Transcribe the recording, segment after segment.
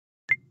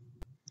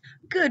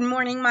Good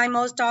morning, my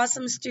most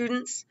awesome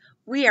students.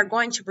 We are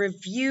going to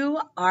review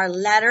our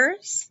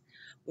letters.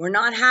 We're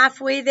not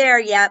halfway there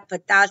yet,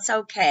 but that's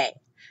okay.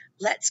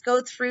 Let's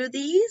go through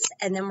these,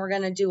 and then we're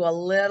going to do a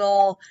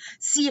little,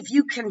 see if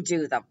you can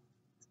do them.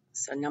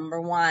 So number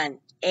 1,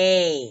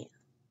 A.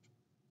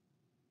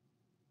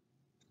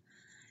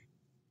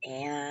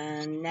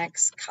 And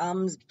next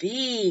comes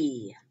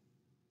B.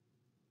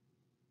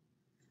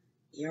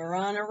 You're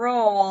on a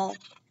roll.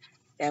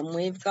 Then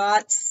we've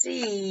got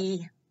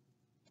C.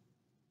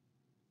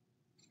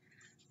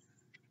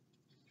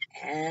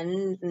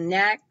 And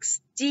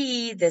next,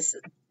 D. This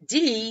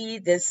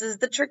is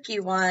the tricky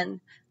one.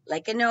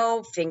 Like an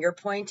O, finger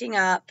pointing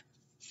up.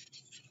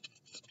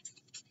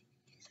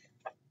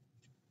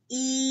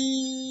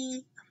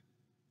 E.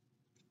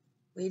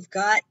 We've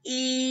got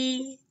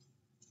E.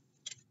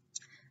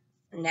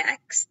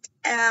 Next,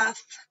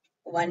 F.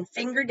 One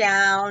finger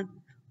down.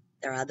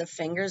 Their other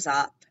finger's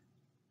up.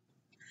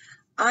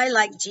 I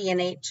like G and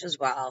H as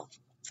well.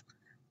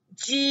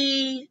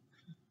 G.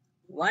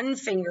 One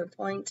finger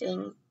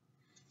pointing.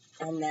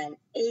 And then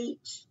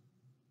H.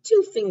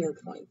 Two finger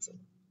pointing.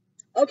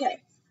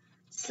 Okay,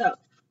 so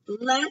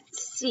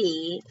let's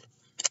see,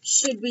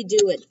 should we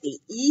do it the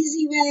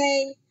easy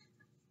way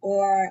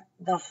or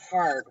the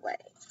hard way?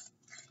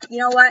 You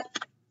know what?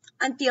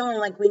 I'm feeling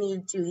like we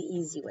need to do the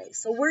easy way.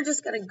 So we're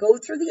just going to go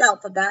through the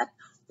alphabet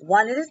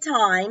one at a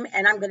time,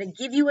 and I'm going to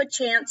give you a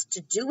chance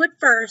to do it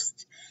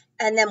first,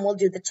 and then we'll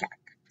do the check.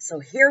 So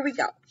here we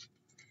go.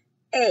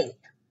 A.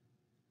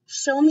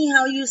 Show me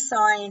how you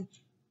sign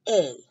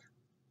A.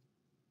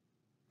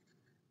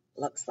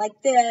 Looks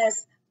like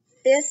this.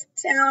 Fist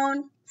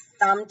down,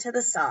 thumb to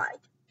the side.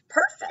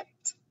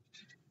 Perfect.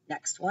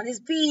 Next one is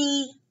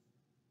B.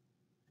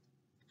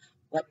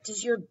 What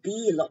does your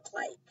B look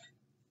like?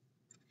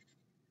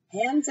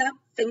 Hands up,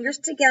 fingers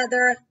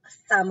together,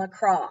 thumb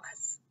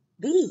across.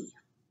 B.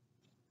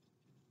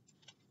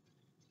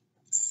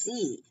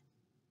 C.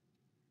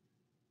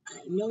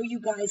 I know you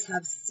guys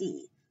have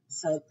C,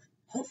 so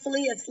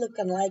hopefully it's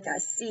looking like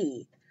a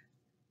C.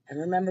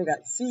 And remember, we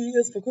got C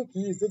is for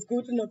cookies. That's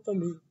good enough for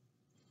me.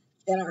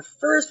 Then our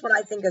first, what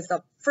I think is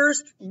the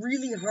first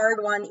really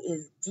hard one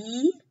is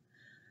D.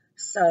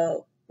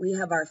 So we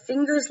have our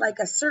fingers like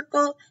a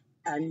circle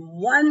and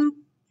one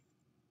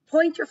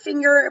pointer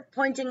finger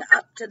pointing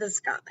up to the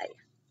sky.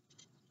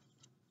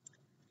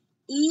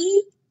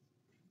 E,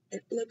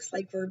 it looks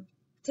like we're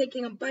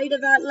taking a bite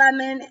of that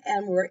lemon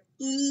and we're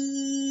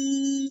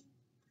E.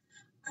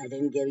 I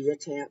didn't give you a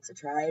chance to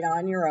try it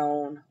on your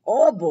own.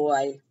 Oh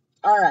boy.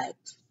 All right.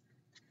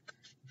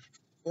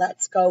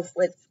 Let's go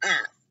with F.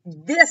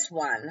 This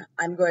one,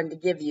 I'm going to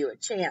give you a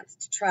chance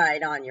to try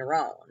it on your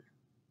own.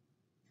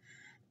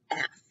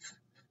 F.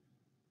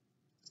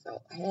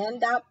 So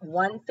hand up,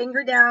 one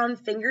finger down,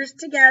 fingers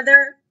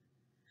together.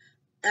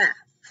 F.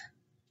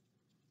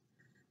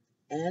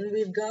 And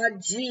we've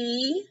got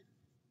G.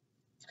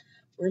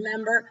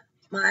 Remember,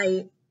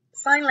 my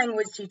sign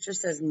language teacher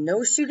says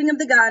no shooting of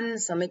the gun,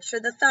 so make sure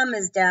the thumb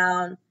is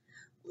down.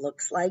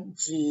 Looks like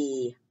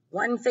G.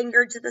 One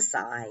finger to the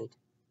side.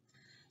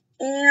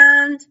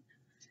 And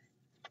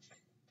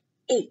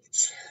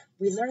H.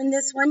 We learned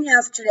this one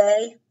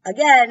yesterday.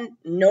 Again,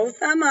 no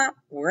thumb up.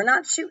 We're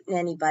not shooting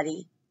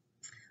anybody.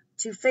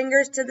 Two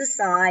fingers to the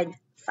side,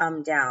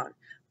 thumb down.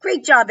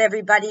 Great job,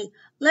 everybody.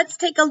 Let's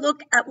take a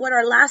look at what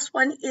our last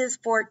one is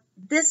for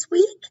this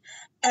week,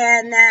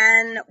 and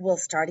then we'll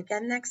start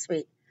again next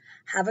week.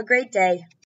 Have a great day.